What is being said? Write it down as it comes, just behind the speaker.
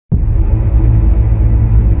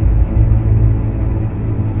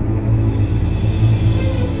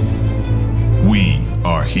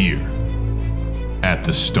at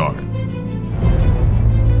the start.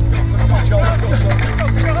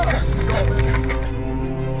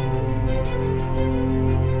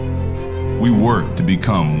 We work to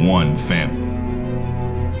become one family.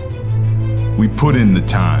 We put in the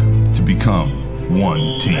time to become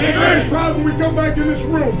one team. Hey, proud when we come back in this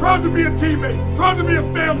room. Proud to be a teammate. Proud to be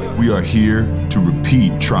a family. We are here to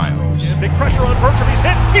repeat triumphs. Yeah, big pressure on Bertram. He's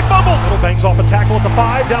hit. He fumbles. Little bangs off a tackle at the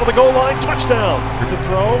 5. Down to the goal line. Touchdown. Here to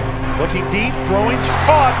throw. Looking deep. Throwing. Just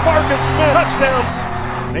caught. Marcus Smith.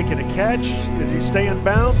 Touchdown. Making a catch. Does he stay in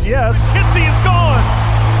bounds? Yes. Kinsey is gone.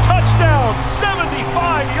 Touchdown.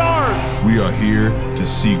 75 yards. We are here to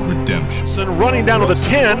seek redemption. Running down to the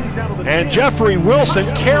 10. And Jeffrey Wilson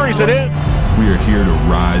carries it in. We are here to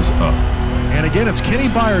rise up. And again, it's Kenny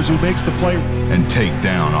Byers who makes the play. And take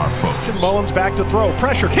down our foes. Mullins back to throw.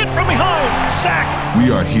 Pressure. Hit from behind. Sack.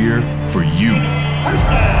 We are here for you.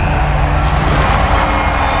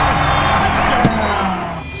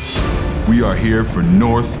 We are here for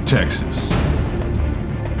North Texas.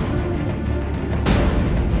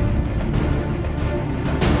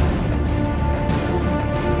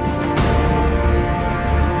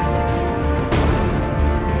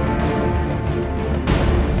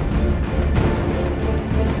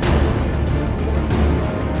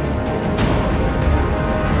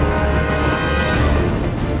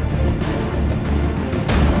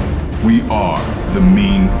 We are the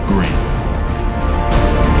Mean Green.